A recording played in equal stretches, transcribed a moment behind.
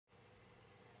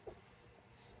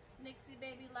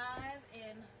Nyxiebaybe live,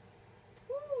 and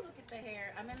whoo, look at the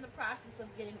hair. I'm in the process of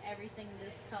getting everything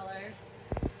this color.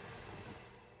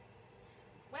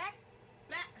 Whack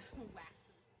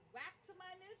to my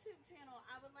YouTube channel.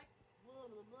 I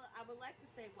would like to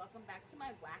say welcome back to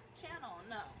my whack channel.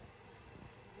 No,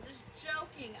 I'm just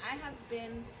joking. I have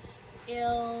been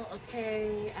ill.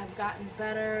 Okay, I've gotten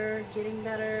better, getting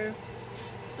better.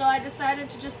 So I decided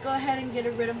to just go ahead and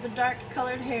get rid of the dark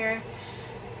colored hair,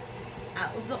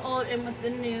 out with the old and with the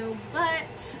new.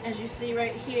 But as you see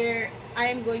right here, I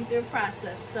am going through a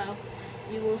process, so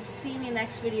you will see me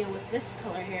next video with this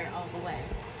color hair all the way.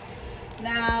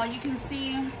 Now you can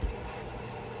see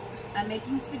I'm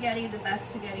making spaghetti, the best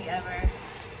spaghetti ever.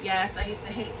 Yes, I used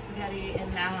to hate spaghetti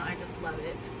and now I just love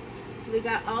it. So we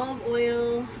got olive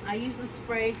oil. I use the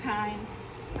spray kind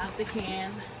out the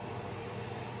can.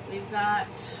 We've got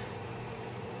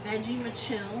veggie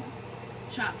machil,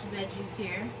 chopped veggies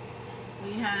here.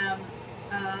 We have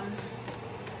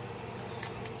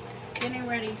getting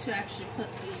ready to actually put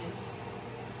these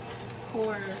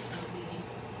cores of the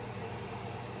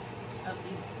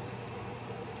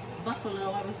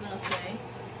buffalo, I was gonna say,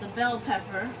 the bell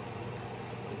pepper,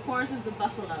 the cores of the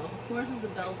buffalo, the cores of the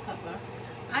bell pepper.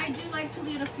 I do like to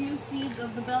leave a few seeds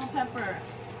of the bell pepper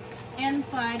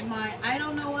inside mine. I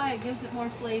don't know why, it gives it more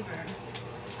flavor.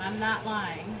 I'm not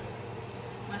lying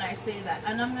when I say that.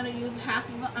 And I'm going to use half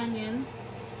of an onion.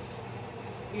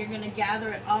 You're going to gather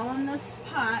it all in this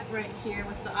pot right here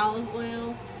with the olive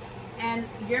oil and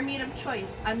your meat of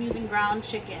choice. I'm using ground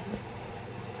chicken.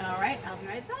 Alright, I'll be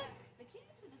right back. The key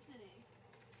to the city.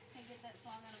 Can't get that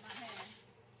song out of my head.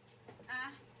 I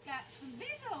got some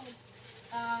big old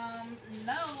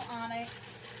no on it.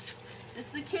 It's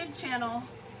the kid channel.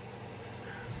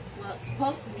 Well, it's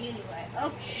supposed to be anyway.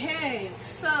 Okay,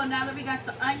 so now that we got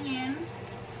the onion,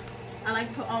 I like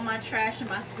to put all my trash in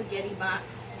my spaghetti box.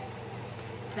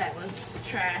 That was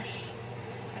trash.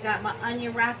 I got my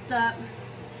onion wrapped up.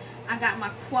 I got my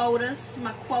quotas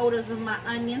of my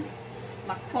onion.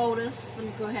 My quotas. Let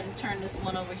me go ahead and turn this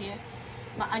one over here.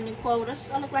 My onion quotas.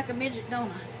 I look like a midget,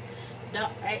 don't I?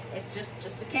 It's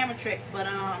just a camera trick, but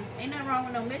ain't nothing wrong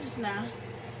with no midgets now.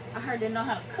 I heard they know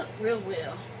how to cook real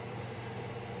well.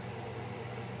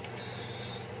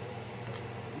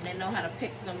 They know how to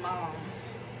pick them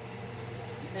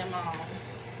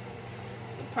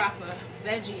the proper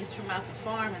veggies from out the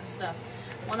farm and stuff.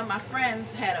 One of my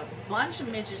friends had a bunch of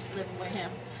midgets living with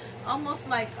him, almost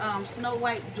like Snow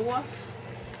White dwarf.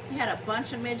 He had a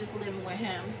bunch of midgets living with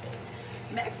him,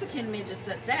 Mexican midgets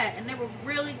at that, and they were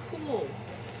really cool.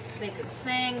 They could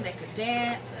sing, they could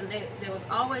dance, and they was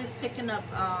always picking up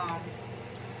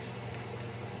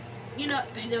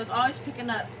they was always picking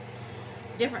up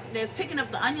they was picking up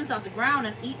the onions off the ground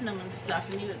and eating them and stuff.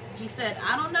 And he said,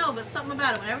 I don't know, but something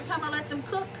about it. But every time I let them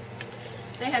cook,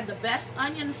 they had the best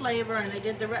onion flavor, and they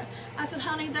did the rest. I said,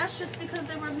 honey, that's just because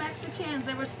they were Mexicans.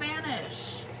 They were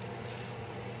Spanish.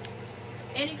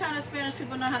 Any kind of Spanish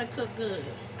people know how to cook good.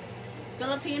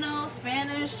 Filipino,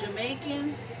 Spanish,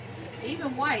 Jamaican,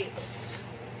 even whites.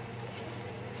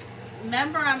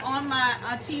 Remember, I'm on my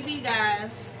TV,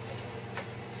 guys.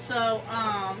 So,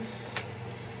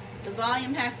 the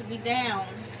volume has to be down.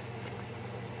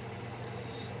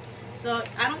 So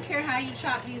I don't care how you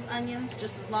chop these onions,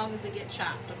 just as long as they get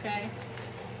chopped, okay?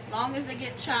 As long as they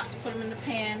get chopped, put them in the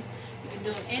pan. You can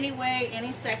do them any way,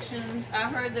 any sections. I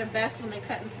heard they're best when they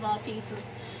cut in small pieces.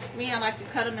 Me, I like to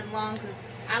cut them in long because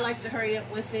I like to hurry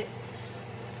up with it.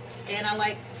 And I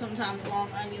like sometimes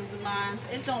long onions in mine.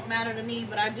 It don't matter to me,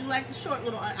 but I do like the short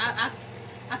little onions.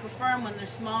 I prefer them when they're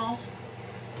small.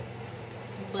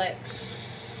 But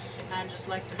I just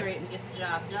like to hurry up and get the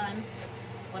job done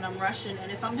when I'm rushing. And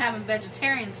if I'm having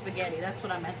vegetarian spaghetti, that's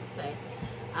what I meant to say.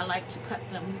 I like to cut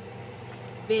them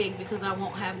big because I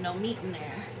won't have no meat in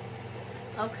there.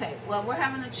 Okay, well, we're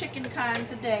having the chicken kind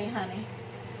today, honey.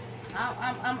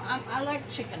 I like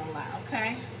chicken a lot,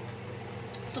 okay?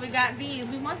 So we got these.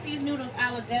 We want these noodles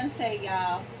al dente,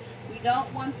 y'all. We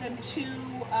don't want them too,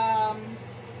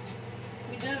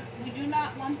 we do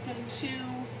not want them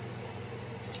too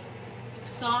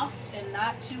soft and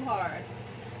not too hard,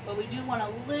 but we do want a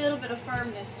little bit of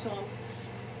firmness to them.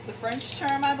 The French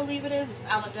term, I believe it is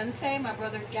al dente. My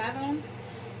brother Gavin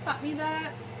taught me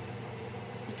that.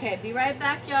 Okay, be right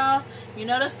back, y'all. You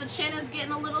notice the chin is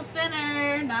getting a little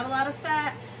thinner, not a lot of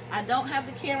fat. I don't have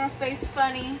the camera face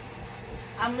funny.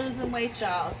 I'm losing weight,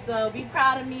 y'all, so be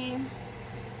proud of me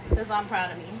because I'm proud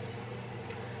of me.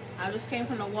 I just came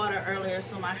from the water earlier,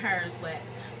 so my hair is wet.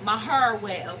 My hair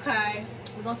wet, okay?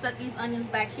 We're gonna set these onions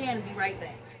back here and be right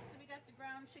back. So we got the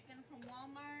ground chicken from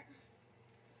Walmart.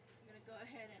 I'm gonna go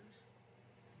ahead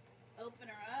and open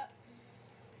her up.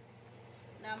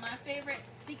 Now my favorite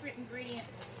secret ingredients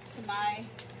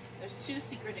there's 2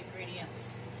 secret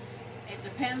ingredients. It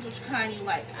depends which kind you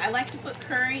like. I like to put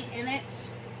curry in it,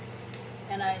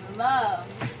 and I love,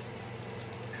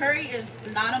 curry is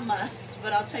not a must,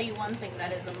 but I'll tell you one thing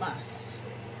that is a must.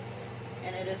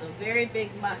 And it is a very big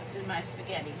must in my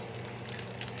spaghetti.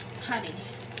 Honey.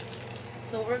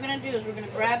 So what we're gonna do is we're gonna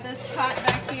grab this pot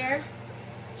back here.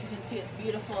 As you can see, it's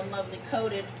beautiful and lovely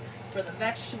coated for the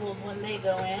vegetables when they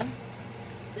go in.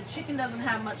 The chicken doesn't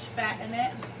have much fat in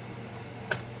it.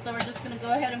 So we're just gonna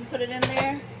go ahead and put it in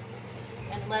there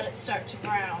and let it start to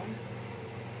brown.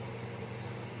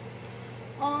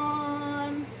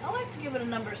 I like to give it a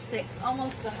number 6,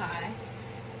 almost a high.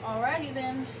 Alrighty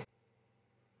then.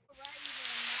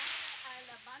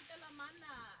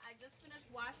 I just finished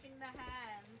washing the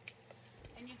hands,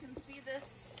 and you can see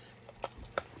this,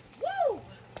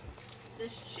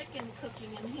 this chicken cooking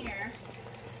in here.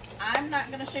 I'm not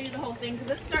going to show you the whole thing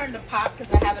because it's starting to pop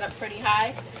because I have it up pretty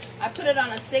high. I put it on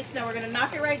a 6. Now we're going to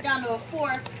knock it right down to a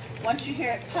 4 once you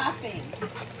hear it popping.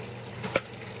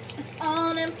 It's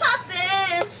on and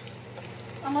popping.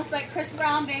 Almost like Chris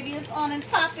Brown, baby. It's on and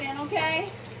popping, okay?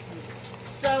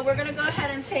 So we're going to go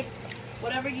ahead and take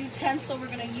whatever utensil we're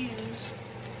going to use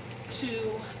to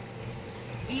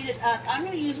beat it up. I'm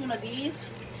going to use one of these.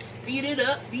 Beat it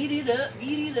up, beat it up,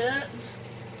 beat it up.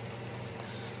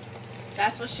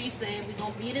 That's what she said. We're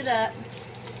going to beat it up.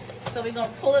 So we're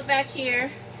going to pull it back here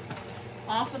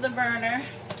off of the burner,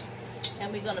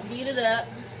 and we're going to beat it up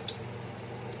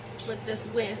with this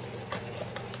whisk.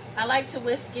 I like to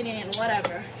whisk it in,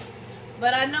 whatever.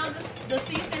 But I know the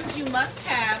seasonings you must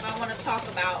have, I want to talk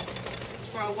about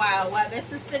for a while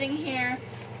this is sitting here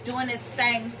doing its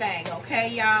thing, okay,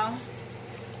 y'all?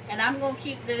 And I'm going to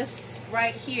keep this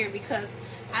right here because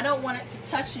I don't want it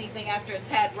to touch anything after it's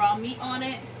had raw meat on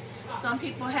it. Some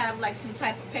people have like some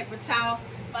type of paper towel.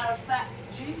 Matter of fact,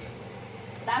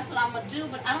 that's what I'm going to do,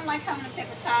 but I don't like having a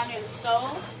paper towel near the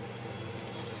stove.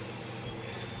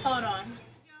 Hold on.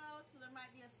 So there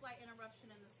might be a slight interruption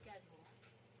in the schedule.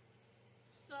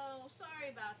 So, sorry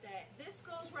about that. This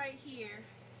goes right here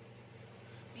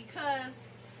because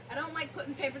I don't like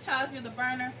putting paper towels near the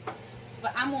burner,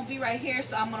 but I'm going to be right here,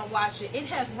 so I'm going to watch it. It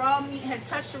has raw meat, had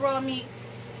touched the raw meat,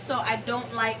 so I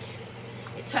don't like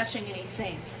it touching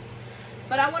anything.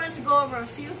 But I wanted to go over a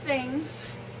few things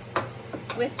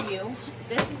with you.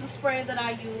 This is the spray that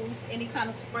I use, any kind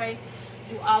of spray.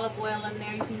 Do olive oil in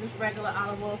there. You can use regular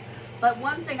olive oil. But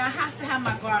one thing, I have to have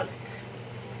my garlic.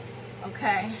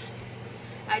 Okay?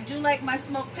 I do like my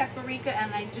smoked paprika,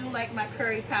 and I do like my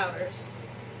curry powders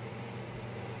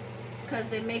because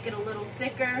they make it a little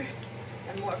thicker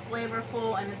and more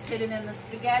flavorful, and it's hidden in the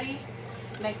spaghetti.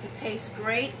 Makes it taste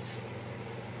great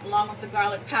along with the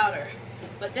garlic powder.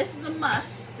 But this is a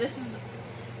must. This is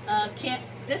a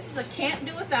can't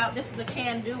do without. This is a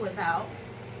can do without.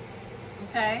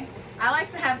 Okay? I like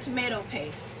to have tomato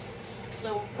paste.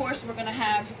 So of course we're gonna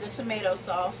have the tomato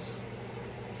sauce.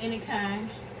 Any kind.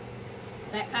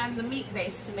 That kind's a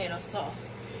meat-based tomato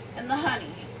sauce. And the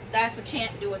honey. That's a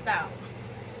can't do without.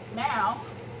 Now,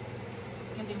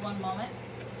 give me one moment.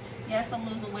 Yes, I'm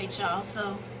losing weight, y'all,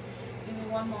 so give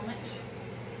me one moment.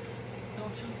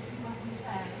 Don't you see my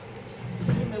eyes?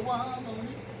 Give me one moment.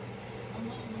 I'm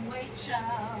losing weight,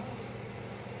 child.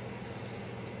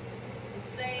 The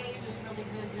sage is really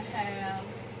good to have.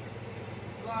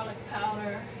 Garlic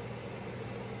powder.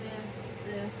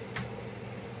 This.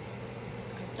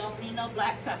 I don't need no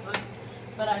black pepper,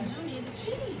 but I do need the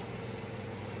cheese.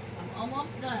 I'm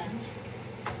almost done.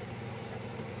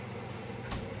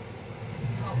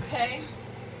 Okay.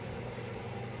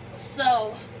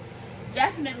 So,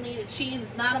 definitely the cheese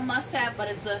is not a must-have, but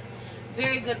it's a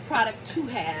very good product to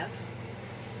have.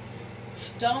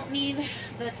 Don't need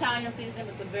the Italian seasoning,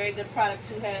 but it's a very good product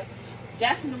to have.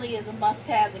 Definitely is a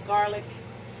must-have. The garlic,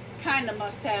 kind of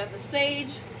must-have. The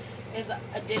sage is an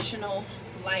additional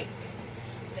like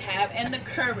to have. And the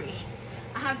curry.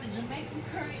 I have the Jamaican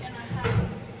curry and I have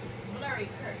blurry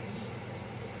curry.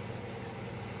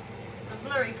 A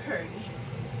blurry curry.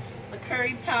 The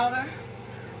curry powder.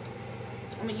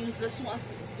 I'm going to use this one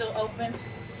since it's still open.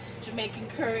 Jamaican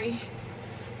curry.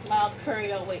 Mild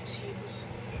curry I'll wait to use.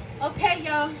 Okay,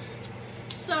 y'all.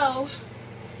 So,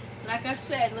 like I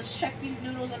said, let's check these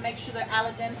noodles and make sure they're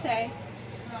al dente.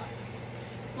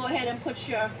 Go ahead and put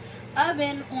your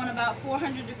oven on about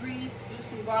 400 degrees. Use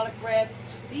some garlic bread.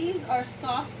 These are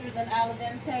softer than al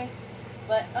dente,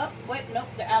 but nope,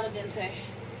 they're al dente.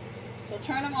 So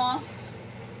turn them off.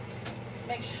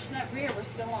 Make sure that rear was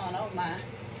still on. Oh my.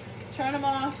 Turn them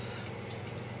off.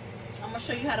 I'm going to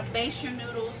show you how to baste your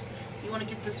noodles. You want to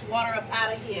get this water up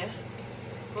out of here.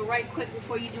 But right quick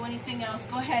before you do anything else,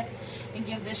 go ahead and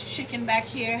give this chicken back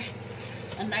here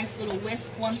a nice little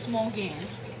whisk once more again.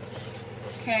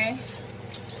 Okay?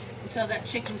 Until that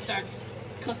chicken starts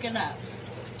cooking up.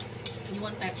 You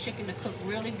want that chicken to cook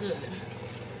really good.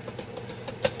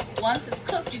 Once it's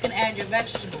cooked, you can add your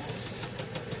vegetables.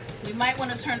 You might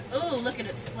want to turn, ooh, look at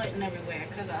it splitting everywhere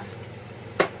because I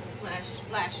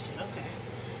splashed it. Okay.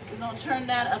 We're going to turn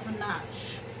that up a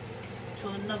notch to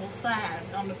a level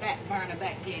 5 on the back burner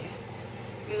back there.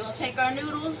 We're going to take our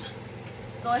noodles,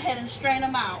 go ahead and strain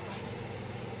them out.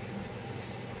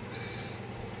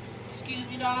 Excuse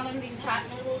me, darling, these hot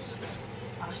noodles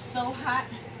are so hot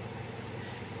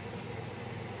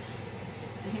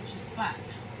they hit your spot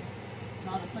in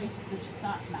all the places that you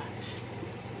thought not.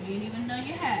 You didn't even know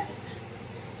you had it.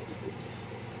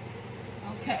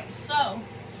 Okay, so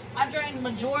I drained the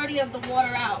majority of the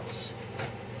water out.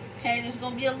 Okay, there's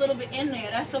going to be a little bit in there.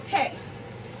 That's okay.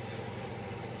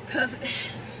 Because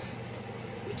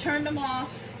we turned them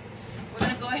off. We're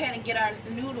going to go ahead and get our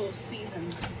noodles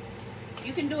seasoned.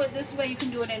 You can do it this way. You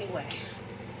can do it anyway.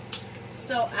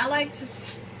 So I like to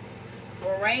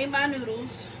brain my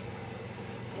noodles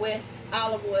with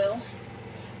olive oil.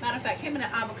 Matter of fact, him and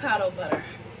the avocado butter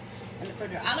in the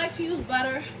refrigerator. I like to use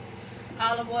butter,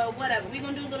 olive oil, whatever. We're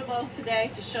going to do a little both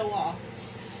today to show off.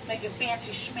 Make it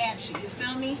fancy schmancy. You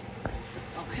feel me?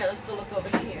 Okay, let's go look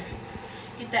over here.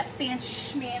 Get that fancy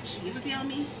schmancy. You feel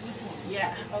me?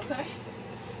 Yeah, okay.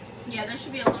 Yeah, there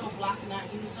should be a little block not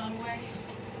used on the way.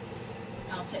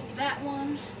 I'll take that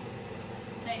one.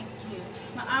 Thank you.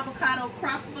 My avocado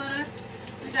crock butter.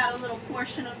 We got a little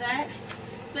portion of that.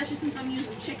 Especially since I'm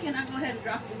using chicken, I go ahead and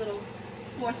drop a little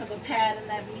 1/4 of a pad in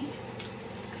that meat.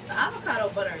 The avocado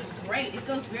butter is great. It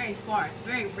goes very far. It's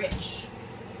very rich.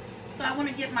 So I want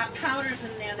to get my powders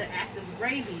in there that act as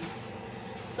gravies.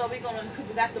 So we're going to, because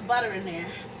we got the butter in there.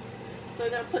 So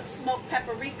we're going to put smoked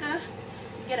paprika.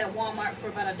 You get at Walmart for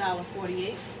about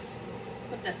 $1.48.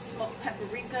 Put that smoked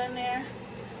paprika in there.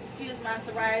 Excuse my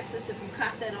psoriasis if you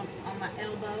caught that on my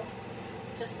elbow.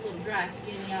 Just a little dry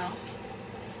skin, y'all.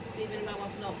 See if anybody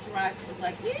wants to know what psoriasis looks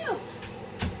like. Ew!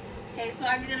 Okay, so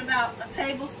I did about a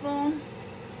tablespoon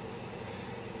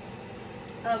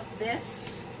of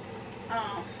this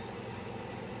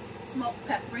smoked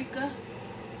paprika.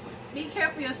 Be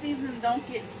careful your seasoning don't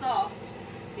get soft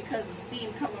because the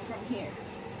steam coming from here.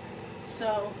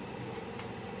 So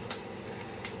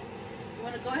you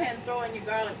want to go ahead and throw in your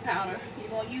garlic powder. You're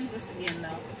going to use this again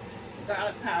though,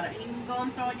 garlic powder. And you can go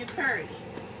and throw in your curry.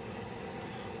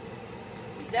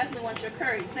 You definitely want your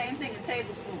curry. Same thing, a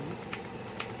tablespoon.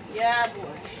 Yeah,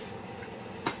 boy.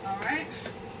 Alright.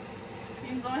 You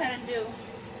can go ahead and do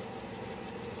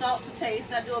salt to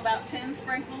taste. I do about 10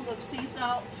 sprinkles of sea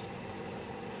salt.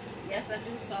 Yes, I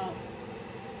do salt.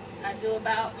 I do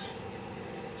about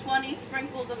 20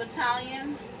 sprinkles of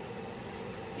Italian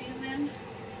seasoning.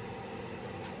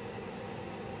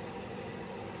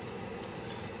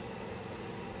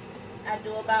 I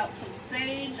do about some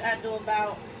sage. I do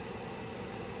about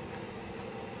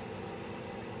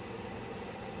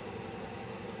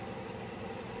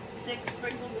 6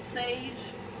 sprinkles of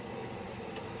sage.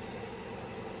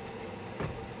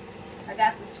 I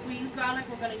got the squeezed garlic.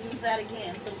 We're going to use that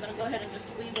again. So we're going to go ahead and just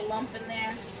squeeze a lump in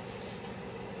there.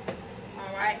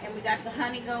 Alright, and we got the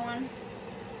honey going.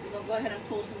 We're going to go ahead and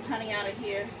pull some honey out of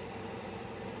here.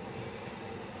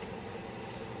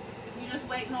 You just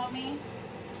waiting on me?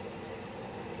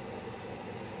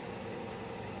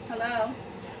 Hello?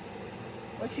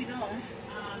 What you doing?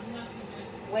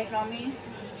 Waiting on me?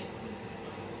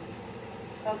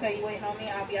 Okay, you waiting on me?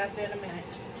 I'll be out there in a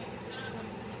minute.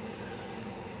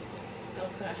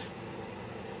 Okay.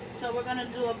 So we're going to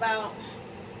do about,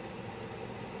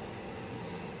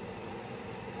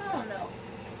 I don't know,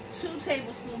 2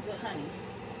 tablespoons of honey.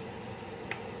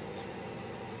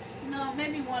 No,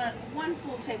 maybe one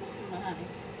full tablespoon of honey.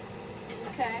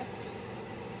 Okay?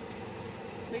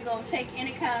 We're going to take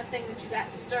any kind of thing that you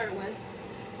got to stir with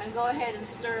and go ahead and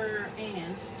stir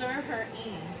in. Stir her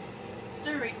in.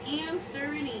 Stir it in,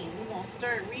 stir it in. We're going to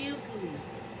stir it real good.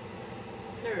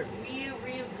 Stir it real,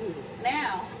 real good.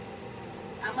 Now,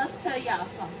 I must tell y'all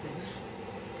something.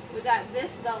 We got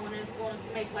this going. It's going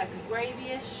to make like a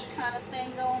gravy-ish kind of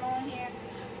thing going on here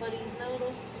for these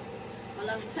noodles. But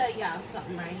let me tell y'all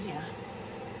something right here.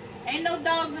 Ain't no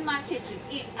dogs in my kitchen.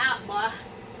 Eat out, boy.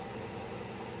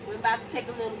 We're about to take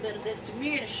a little bit of this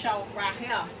tomato sauce right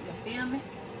here. You feel me?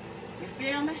 You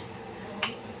feel me?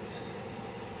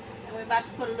 And we're about to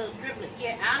put a little driblet.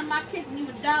 Yeah, out of my kitchen, you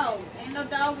a dog. Ain't no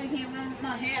dog in here. We don't know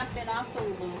half in our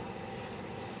food, boo.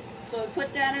 So we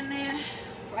put that in there,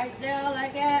 right there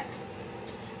like that.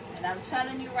 And I'm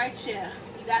telling you right here,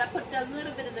 you gotta put that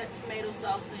little bit of that tomato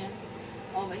sauce in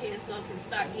over here so it can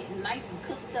start getting nice and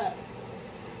cooked up.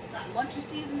 Once you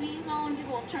season these on, you're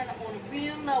gonna turn it on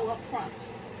real low up front,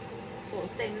 so it'll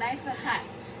stay nice and hot.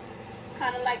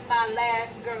 Kind of like my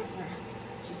last girlfriend.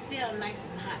 She's still nice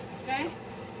and hot, okay?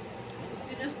 You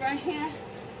see this right here?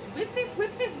 Whip it,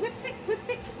 whip it, whip it, whip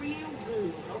it real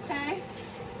good, okay?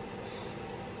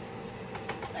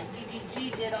 Like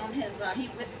DDG did on his, he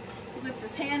whipped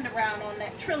his hand around on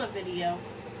that Triller video.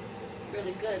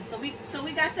 Really good. So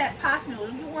we got that pasta noodle.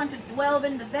 If you want to delve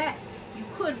into that, you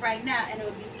could right now, and it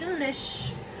would be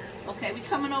delish. Okay, we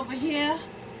coming over here.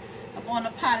 I'm on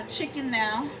a pot of chicken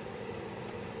now.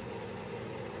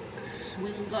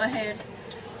 We can go ahead.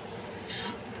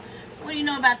 What do you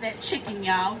know about that chicken,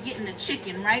 y'all? Getting the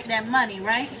chicken, right? That money,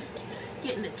 right?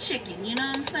 Getting the chicken, you know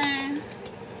what I'm saying?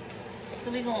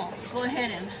 So we're going to go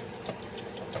ahead and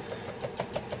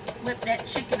whip that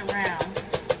chicken around.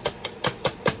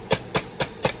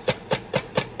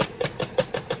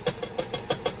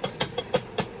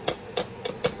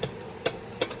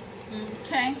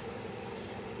 Okay.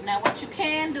 Now what you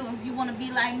can do if you want to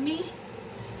be like me,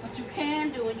 what you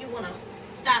can do and you want to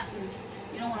stop and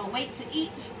you don't want to wait to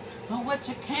eat, but what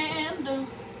you can do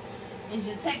is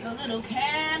you take a little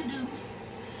can-do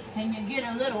and you get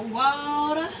a little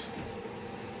water,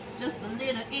 just a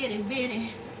little itty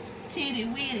bitty, titty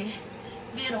witty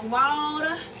bit of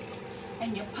water,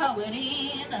 and you pour it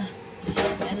in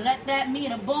and let that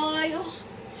meat boil.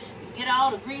 You get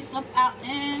all the grease up out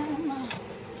there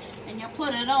and you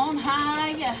put it on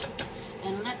high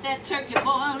and let that turkey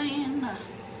boil in.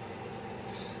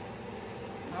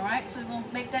 Alright, so we're going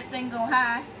to make that thing go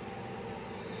high.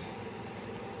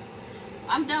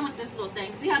 I'm done with this little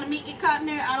thing. See how the meat get caught in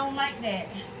there? I don't like that.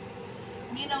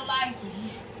 Me don't like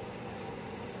it.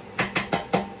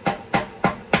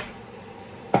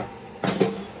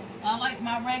 I like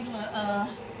my regular,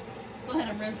 go ahead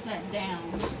and rinse that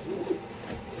down.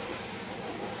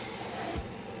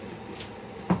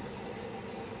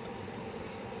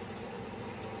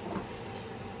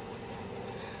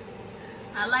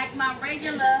 I like my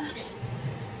regular.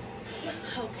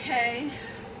 Okay.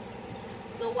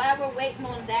 So while we're waiting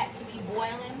on that to be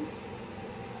boiling,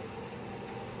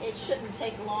 it shouldn't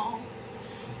take long.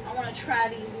 I want to try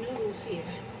these noodles here.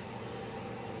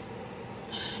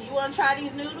 You want to try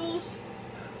these noodles?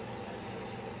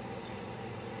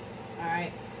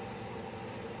 Alright.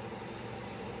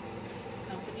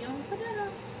 Company over for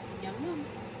dinner. Yum yum.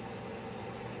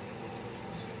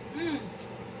 Mmm.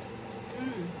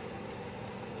 Mmm.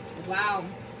 Wow.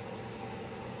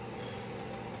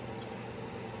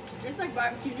 It's like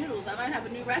barbecue noodles. I might have a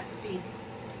new recipe.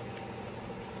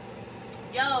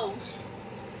 Yo.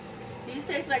 These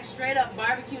taste like straight up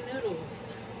barbecue noodles.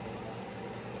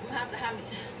 I'm gonna have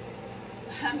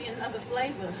to have me another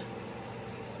flavor.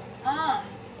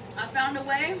 I found a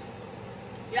way.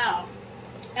 Y'all,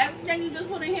 everything you just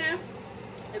put in here,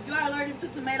 if you are allergic to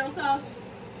tomato sauce,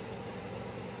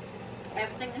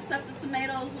 everything except the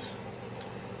tomatoes,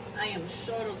 I am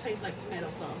sure it'll taste like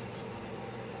tomato sauce.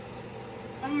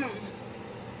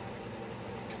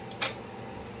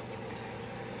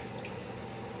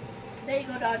 There you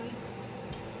go, doggy.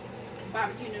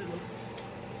 Barbecue noodles.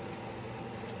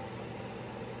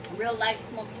 Real light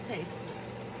smoky taste.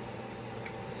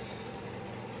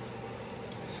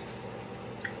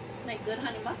 Make good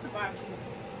honey mustard barbecue.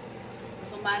 For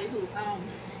somebody who put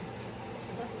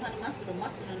some honey mustard or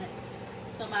mustard in it.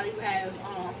 Somebody who has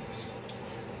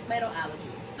tomato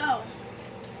allergies. So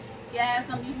yes,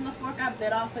 I'm using the fork I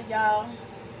bit off of y'all.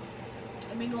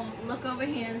 And we're gonna look over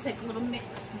here and take a little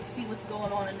mix and see what's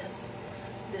going on in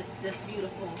this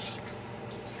beautiful.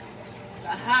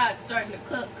 Aha, it's starting to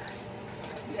cook.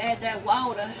 You add that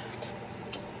water.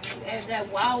 You add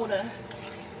that water.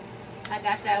 I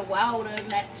got that water in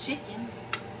that chicken.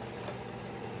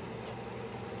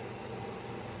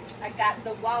 I got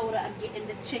the water, I'm getting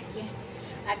the chicken.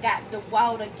 I got the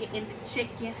water, getting the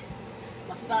chicken.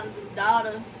 My sons and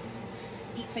daughters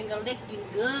eat finger licking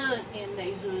good in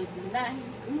their hood tonight.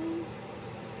 Ooh.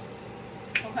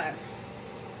 Okay.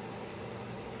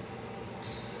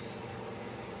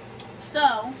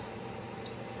 So,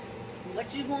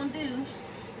 what you gonna do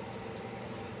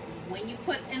when you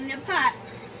put in your pot,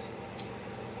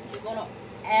 you're gonna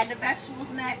add the vegetables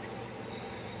next.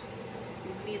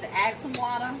 You can either add some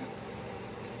water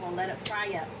or let it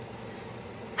fry up.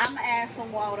 I'm gonna add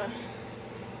some water.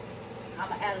 I'm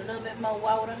gonna add a little bit more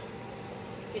water,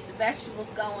 get the vegetables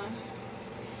going,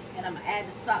 and I'm gonna add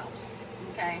the sauce.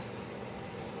 Okay,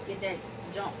 get that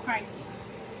junk cranky.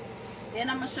 Then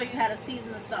I'm gonna show you how to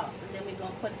season the sauce, and then we're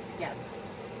gonna put it together.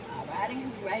 Alrighty.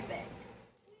 everybody. Be right back.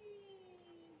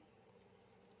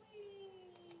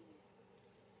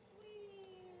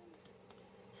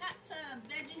 Hot tub,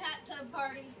 veggie hot tub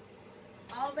party.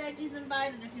 All veggies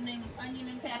invited if your name is onion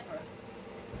and pepper.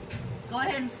 Go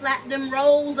ahead and slap them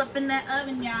rolls up in that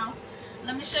oven, y'all.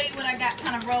 Let me show you what I got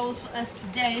kind of rolls for us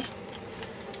today.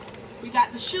 We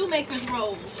got the Shoemaker's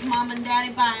rolls. Mom and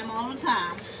Daddy buy them all the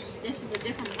time. This is a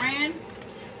different brand,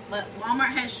 but Walmart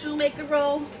has Shoemaker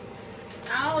roll.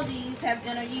 All these have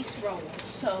dinner yeast rolls,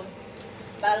 so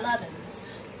by Lovin's.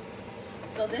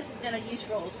 So this is dinner yeast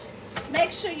rolls.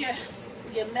 Make sure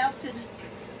your melted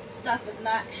stuff is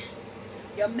not,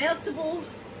 your meltable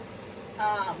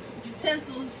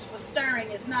utensils for stirring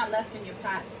is not left in your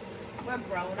pots. We're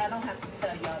grown, I don't have to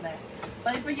tell y'all that.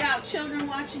 But for y'all children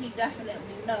watching, you definitely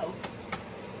know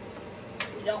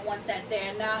you don't want that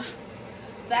there. Now,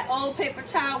 that old paper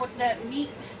towel with that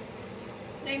meat,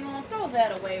 they gonna throw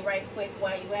that away right quick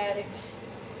while you at it.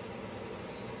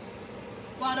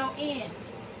 Guado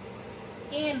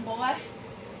in boy,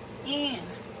 in.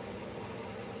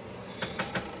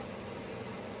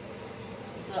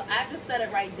 So I just set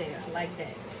it right there, like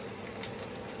that.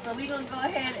 So we're gonna go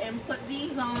ahead and put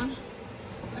these on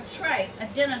a tray, a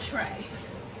dinner tray.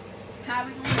 How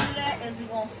we gonna do that is we're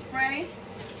gonna spray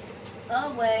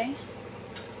away.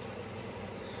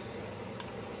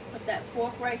 Put that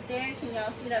fork right there. Can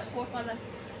y'all see that fork on the,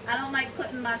 I don't like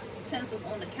putting my utensils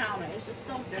on the counter. It's just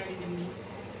so dirty to me.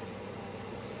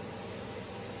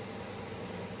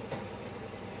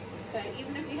 Okay,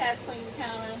 even if you have clean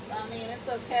counters, I mean, it's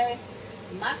okay.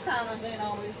 My counters ain't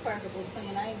always perfectly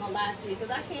clean. I ain't gonna lie to you,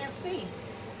 because I can't see.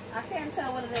 I can't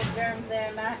tell whether there's germs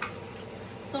there or not.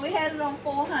 So we had it on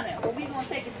 400. Well, we're gonna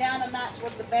take it down a notch,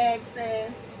 what the bag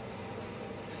says.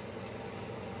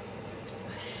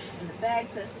 And the bag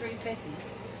says 350.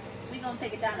 So we're gonna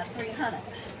take it down to 300.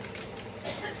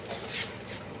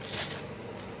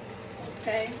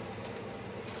 Okay.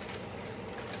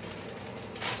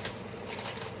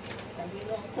 And we're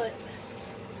gonna put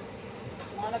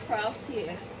one across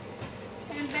here.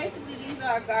 And basically these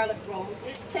are garlic rolls.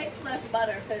 It takes less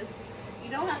butter because you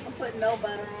don't have to put no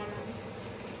butter on them.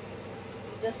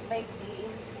 You just make these.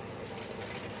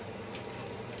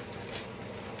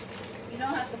 You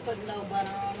don't have to put no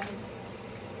butter on them.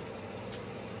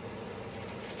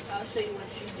 I'll show you what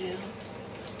you do.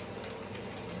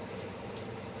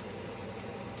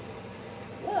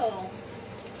 Whoa.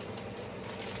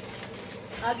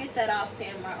 I'll get that off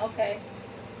camera. Okay.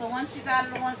 So once you got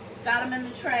them in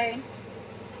the tray,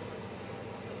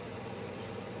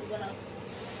 you're gonna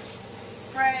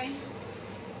spray.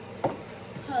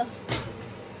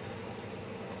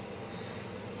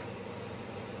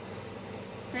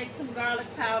 Take some garlic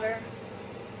powder,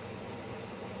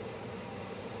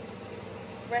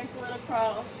 sprinkle it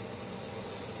across,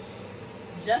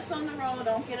 just on the roll.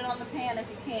 Don't get it on the pan if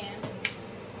you can.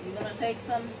 You're gonna take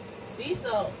some sea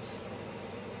salt,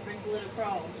 sprinkle it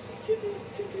across. Just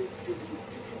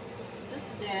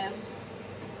a dab.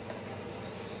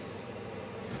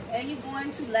 And you're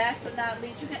going to, last but not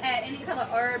least, you can add any kind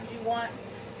of herbs you want.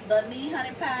 But me,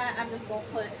 honey pie, I'm just going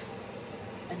to put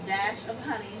a dash of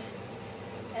honey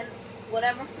in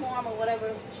whatever form or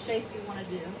whatever shape you want to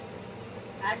do.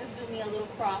 I just do me a little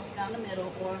cross down the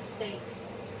middle, or a stake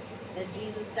that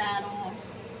Jesus died on.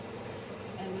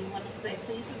 And we want to say,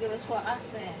 please forgive us for our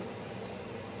sins.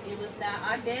 Give us now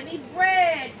our daily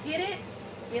bread. Get it?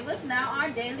 Give us now our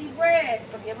daily bread.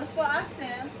 Forgive us for our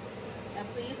sins. And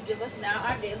please give us now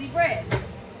our daily bread.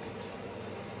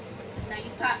 Now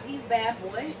you pop these bad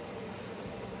boys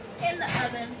in the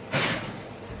oven.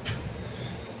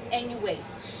 And you wait.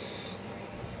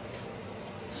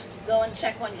 Go and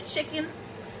check on your chicken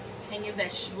and your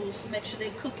vegetables. Make sure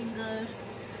they're cooking good.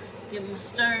 Give them a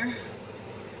stir.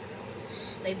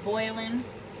 They boiling.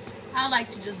 I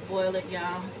like to just boil it,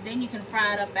 y'all. Then you can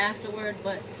fry it up afterward,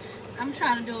 but I'm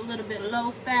trying to do a little bit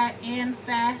low fat and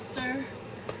faster.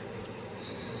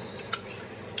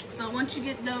 So once you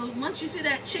get those, once you see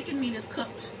that chicken meat is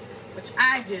cooked, which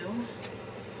I do,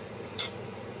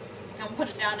 I'm gonna put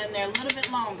it down in there a little bit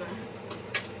longer.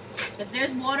 If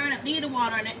there's water in it, leave the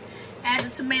water in it. Add the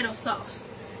tomato sauce.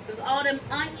 Because all them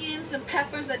onions and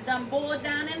peppers that done boiled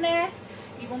down in there,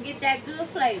 you're gonna get that good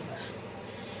flavor.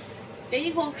 Then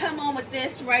you're going to come on with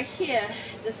this right here,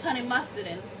 this honey mustard,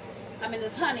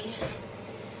 this honey,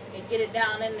 and get it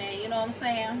down in there, you know what I'm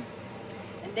saying?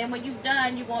 And then when you're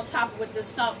done, you're going to top it with this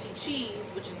salty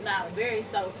cheese, which is not very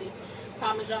salty,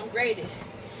 Parmesan grated,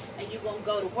 and you're going to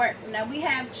go to work. Now, we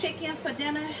have chicken for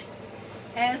dinner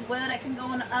as well that can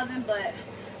go in the oven, but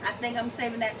I think I'm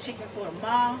saving that chicken for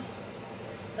tomorrow,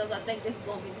 because I think this is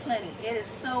going to be plenty. It is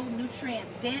so nutrient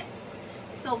dense.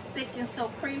 so thick and so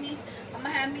creamy, I'm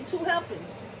gonna have me 2 helpings.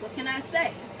 What can I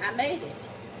say? I made it.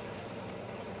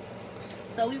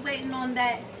 So we waiting on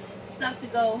that stuff to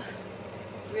go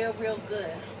real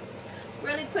good.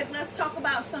 Really quick, let's talk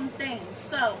about some things.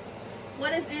 So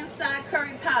what is inside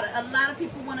curry powder? A lot of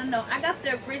people want to know. I got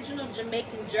the original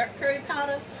Jamaican jerk curry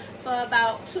powder for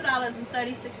about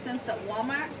 $2.36 at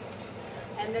Walmart,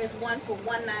 and there's one for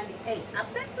 $1.98. I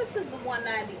think this is the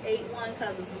 $1.98 one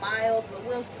because it's mild, but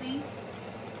we'll see.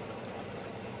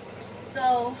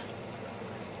 So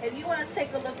if you want to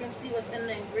take a look and see what's in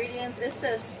the ingredients, it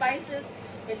says spices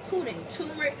including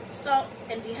turmeric, salt,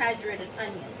 and dehydrated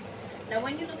onion. Now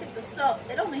when you look at the salt,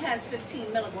 it only has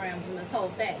 15 milligrams in this whole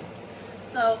thing.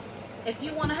 So if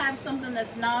you want to have something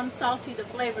that's non-salty to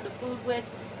flavor the food with,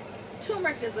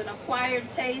 turmeric is an acquired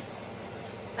taste.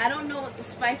 I don't know what the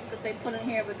spices that they put in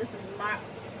here, but this is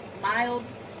mild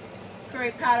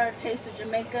curry powder, taste of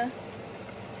Jamaica.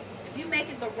 If you make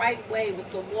it the right way with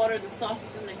the water, the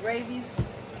sauces, and the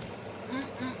gravies,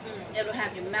 it'll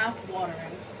have your mouth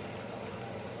watering.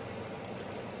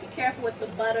 Be careful with the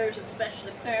butters,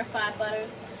 especially clarified butters.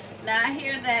 Now I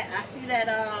hear that, I see that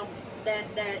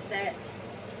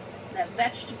that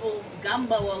vegetable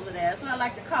gumbo over there. That's what I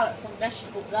like to call it, some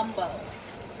vegetable gumbo.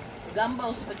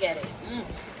 Gumbo spaghetti.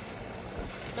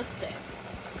 Look at that.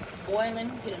 Boiling,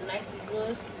 get it nice and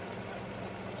good.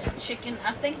 That chicken,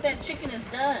 I think that chicken is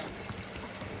done.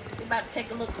 We're about to take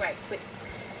a look right quick.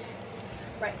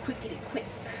 Right quickity quick.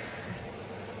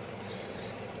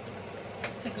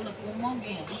 Let's take a look one more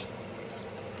again.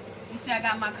 You see I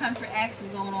got my country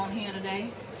accent going on here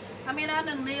today. I mean, I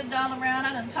done lived all around.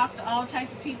 I done talked to all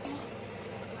types of people.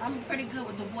 I'm pretty good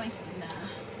with the voices now.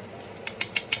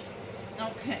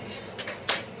 Okay.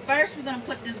 First, we're going to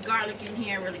put this garlic in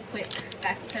here really quick.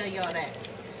 I can tell y'all that.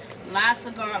 Lots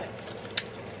of garlic.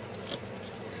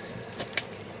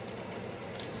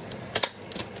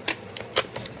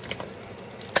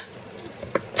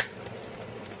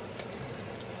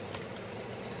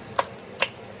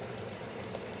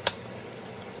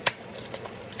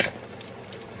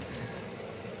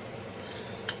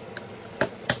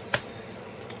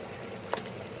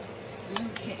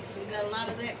 Okay, so we got a lot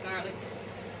of that garlic.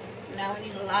 Now we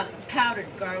need a lot of the powdered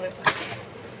garlic.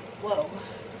 Whoa.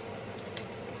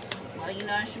 Well, you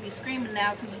know I should be screaming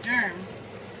now because of germs.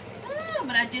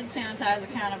 But I did sanitize the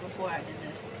counter before I did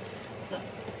this. So,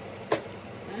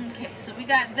 okay, so we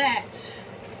got that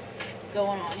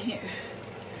going on here.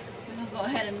 We're going to go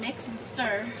ahead and mix and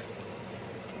stir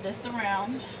this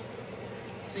around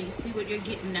so you see what you're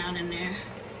getting down in there.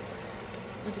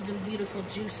 Look at the beautiful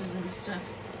juices and stuff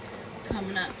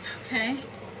coming up, okay?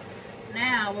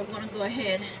 Now we're going to go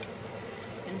ahead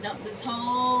and dump this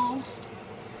whole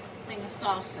thing of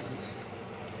sauce in.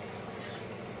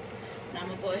 Now I'm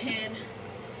going to go ahead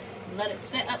and let it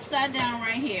sit upside down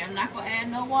right here. I'm not going to add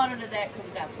no water to that because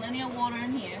we got plenty of water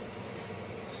in here.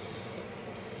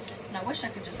 And I wish I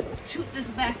could just toot this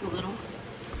back a little,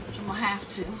 which I'm going to have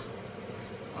to.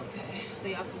 Okay, so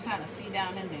y'all can kind of see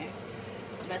down in there.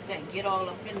 Let that get all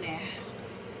up in there.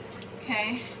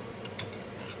 Okay.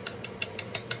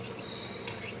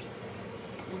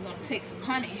 We're going to take some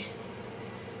honey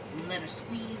and let her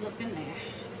squeeze up in there.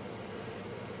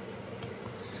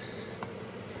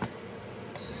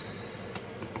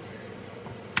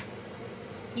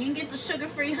 You can get the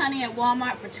sugar-free honey at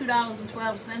Walmart for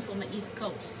 $2.12 on the East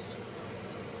Coast.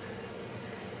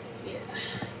 Yeah.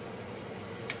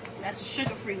 That's a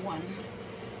sugar-free one.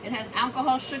 It has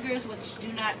alcohol sugars, which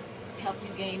do not help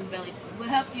you gain belly. Will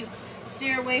help you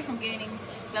steer away from gaining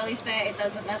belly fat. It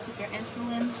doesn't mess with your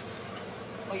insulin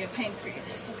or your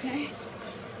pancreas, okay?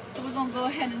 So we're gonna go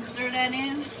ahead and stir that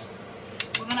in.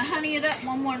 We're gonna honey it up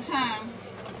one more time.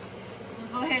 We're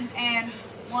gonna go ahead and add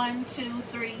 1, 2,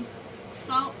 3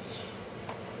 salt.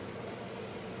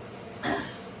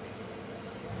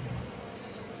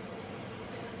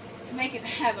 To make it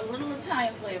have a little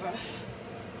Italian flavor.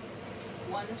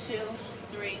 1, 2,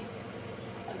 3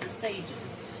 of the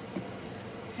sages.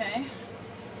 Okay.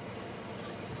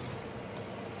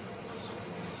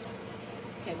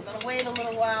 Okay, we're gonna wait a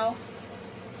little while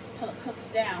until it cooks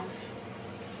down.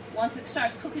 Once it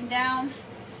starts cooking down,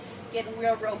 getting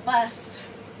real robust,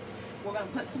 we're gonna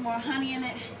put some more honey in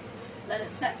it, let it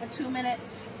set for 2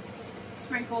 minutes,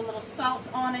 sprinkle a little salt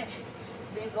on it,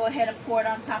 then go ahead and pour it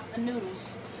on top of the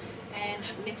noodles and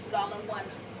mix it all in one,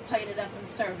 plate it up and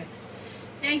serve it.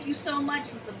 Thank you so much.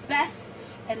 It's the best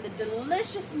and the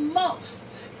delicious, most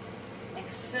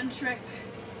eccentric,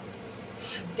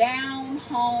 down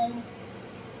home,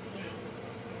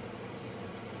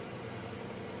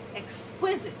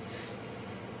 exquisite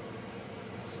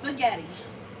spaghetti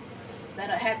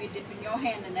better have you dipping your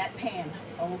hand in that pan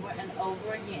over and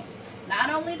over again. Not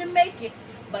only to make it,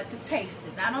 but to taste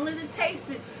it. Not only to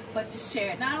taste it, but to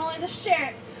share it. Not only to share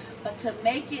it, but to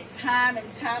make it time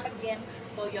and time again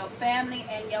for your family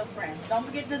and your friends. Don't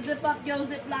forget to zip up your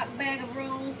Ziploc bag of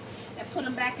rolls and put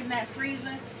them back in that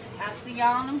freezer. I'll see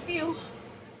y'all in a few. When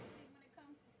it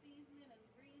comes to seasoning and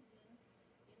greasing,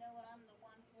 you know what, I'm the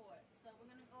one for it. So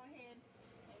we're going to go ahead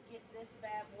and get this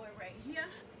bad boy right here.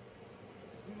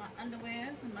 My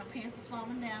underwears and my pants is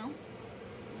falling down.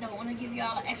 Don't want to give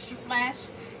y'all an extra flash.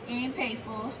 You ain't paid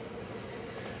for.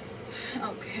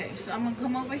 Okay, so I'm going to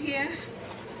come over here.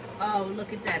 Oh,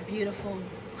 look at that beautiful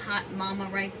hot mama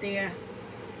right there.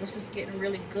 This is getting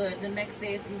really good. The next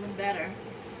day it's even better.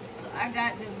 So I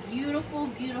got this beautiful,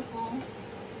 beautiful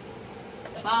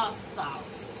boss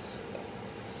sauce.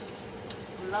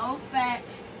 Low fat.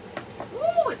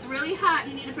 Woo, it's really hot.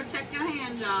 You need to protect your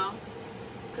hands, y'all,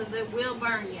 because it will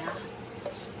burn you.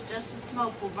 Just the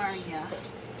smoke will burn you.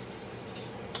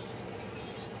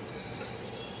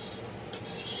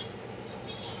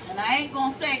 And I ain't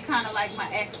gonna say kind of like my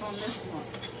ex on this one,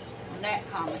 on that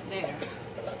comment there.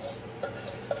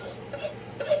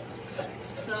 Okay,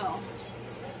 so,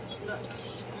 look,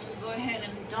 I'm gonna go ahead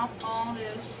and dump all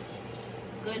this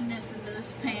goodness into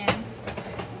this pan.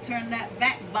 Turn that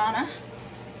back burner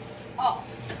off.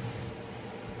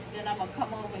 Then I'm gonna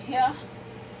come over here,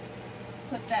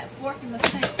 put that fork in the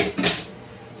sink.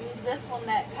 Use this one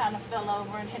that kind of fell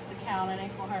over and hit the counter. It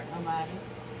ain't gonna hurt nobody.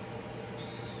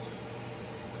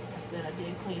 That I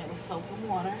did clean it with soap and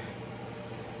water.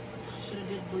 Should have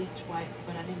did bleach wipe,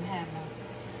 but I didn't have none.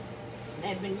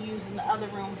 They'd been used in the other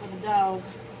room for the dog,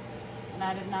 and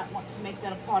I did not want to make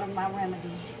that a part of my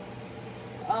remedy.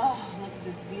 Oh, look at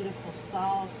this beautiful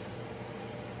sauce.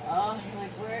 Oh, you're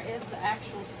like, where is the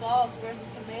actual sauce? Where's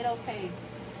the tomato paste?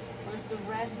 Where's the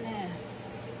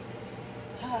redness?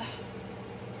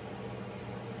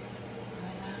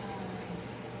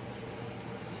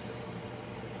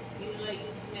 Usually I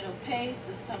use tomato paste.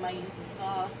 This time I use the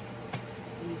sauce.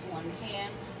 I use 1 can.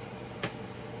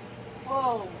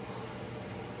 Whoa.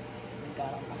 I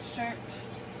got on my shirt.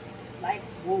 Like,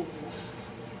 whoa.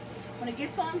 When it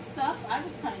gets on stuff, I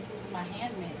just kind of use my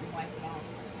hand mitt and wipe it off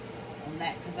on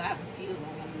that, because I have a few of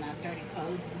them and not dirty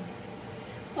clothes.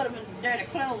 And put them in the dirty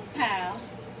clothes pile.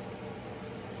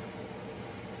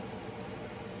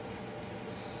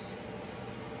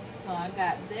 So I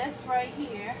got this right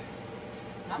here.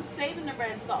 I'm saving the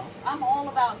red sauce. I'm all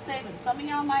about saving. Some of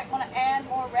y'all might want to add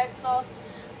more red sauce.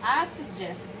 I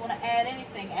suggest if you want to add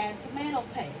anything, add tomato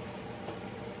paste.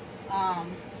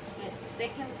 It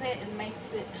thickens it and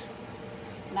makes it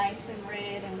nice and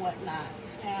red and whatnot.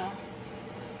 Now,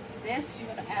 this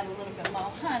you're going to add a little bit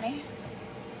more honey.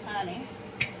 Honey.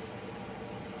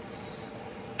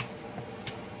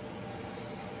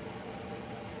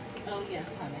 Oh yes,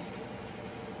 honey.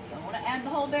 Don't want to add the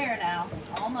whole bear now.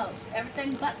 Almost.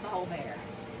 Everything but the whole bear.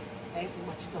 Basically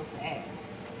what you're supposed to add.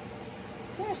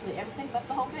 Seriously, everything but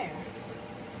the whole bear.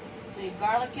 So you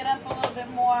garlic it up a little bit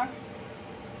more.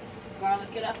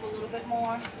 Garlic it up a little bit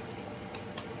more.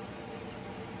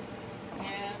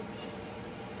 And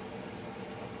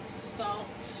salt.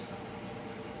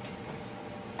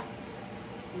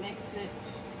 Mix it.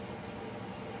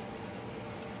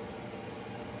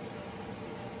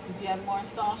 If you have more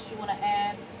sauce you want to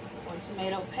add, or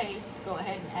tomato paste, go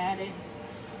ahead and add it.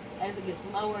 As it gets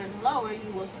lower and lower,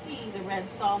 you will see the red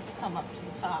sauce come up to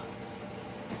the top.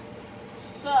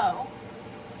 So,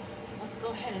 let's go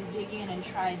ahead and dig in and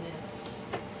try this.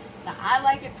 Now, I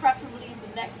like it preferably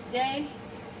the next day,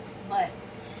 but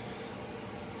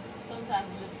sometimes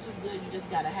it's just too good, you just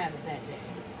gotta have it that day.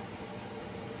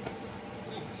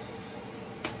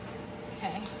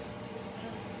 Okay.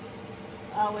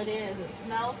 Oh, it is. It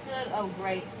smells good. Oh,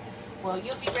 great. Well,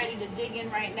 you'll be ready to dig in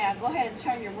right now. Go ahead and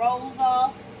turn your rolls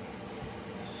off.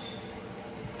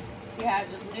 See how I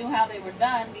just knew how they were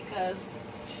done, because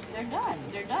they're done.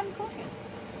 They're done cooking.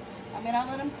 I mean, I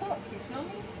let them cook. You feel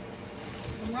me?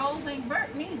 The rolls ain't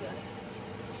burnt neither.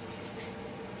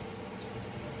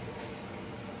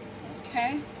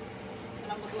 Okay.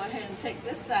 And I'm going to go ahead and take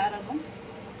this side of them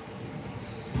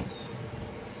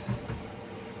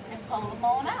and pull them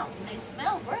on out. And they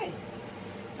smell great.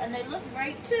 And they look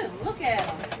great too. Look at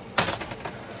them.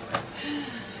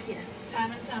 Yes,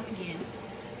 time and time again,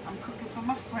 I'm cooking for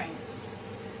my friends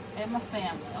and my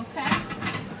family, okay?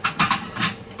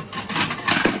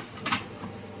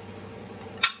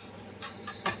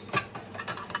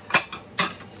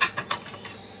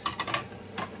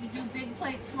 You do big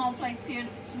plates, small plates here.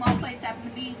 Small plates happen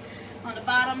to be on the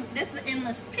bottom. This is an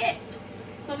endless pit,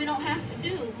 so we don't have to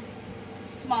do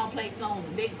small plates only,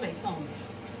 big plates only.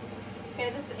 Okay,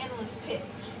 this is an endless pit.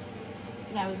 You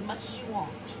can have as much as you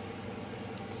want.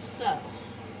 So,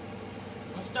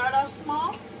 we'll start off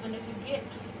small, and if you get,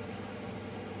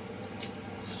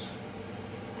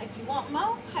 like you want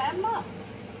more, have more.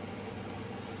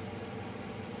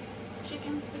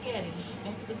 Chicken spaghetti,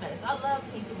 it's the best. I love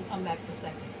seeing people come back for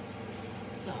seconds.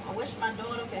 So, I wish my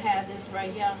daughter could have this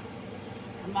right here.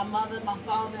 And my mother, my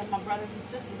father, and my brothers and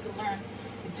sisters could learn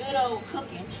the good old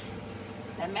cooking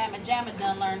that Mama Jamma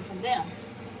done learned from them.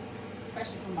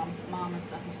 Especially from my mom and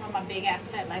stuff. And from my big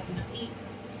appetite, liking to eat.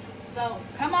 So,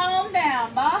 come on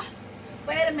down, boy.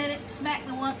 Wait a minute. Smack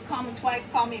me once, call me twice,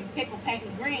 call me pickle, pink,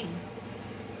 and green.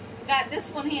 Got this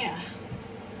one here.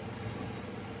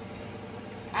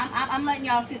 I'm letting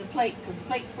y'all see the plate because the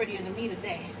plate's prettier than me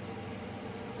today.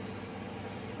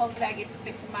 Hopefully I get to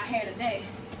fixing my hair today.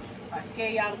 If I scare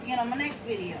y'all again on my next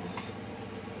video.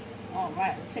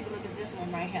 Alright, let's take a look at this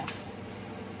one right here.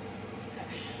 Okay.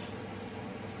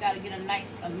 Gotta get a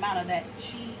nice amount of that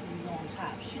cheese on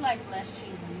top. She likes less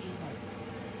cheese than me,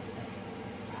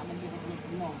 but I'm gonna give her a little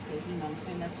bit more because you know what I'm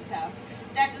saying,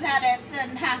 that's just how that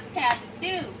Southern have to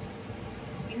do.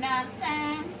 You know what I'm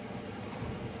saying?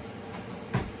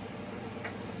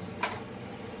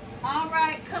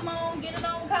 Alright, come on, get it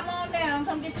on, come on down,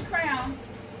 come get your crown.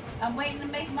 I'm waiting to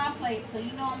make my plate, so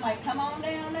you know I'm like, come on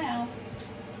down now.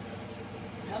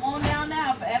 Come on down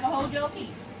now, forever hold your peace.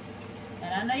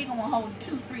 And I know you're going to hold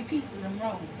 2-3 pieces of them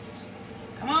rolls.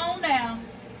 Come on down.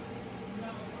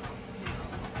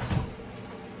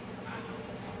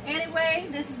 Anyway,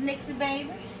 this is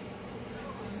Nyxiebaybe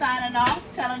signing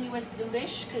off, telling you it's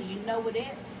delish because you know it is.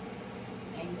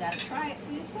 And you got to try it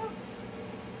for yourself.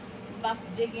 I'm about to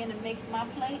dig in and make my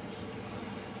plate.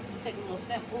 Take a little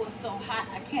sip. Oh, it's so hot.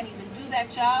 I can't even do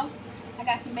that, y'all. I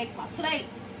got to make my plate.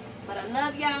 But I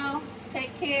love y'all.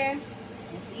 Take care.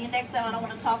 And see you next time. I don't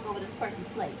want to talk over this person's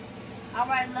plate. All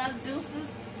right. Love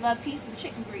deuces. Love peace and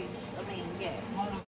chicken grease. I mean, yeah.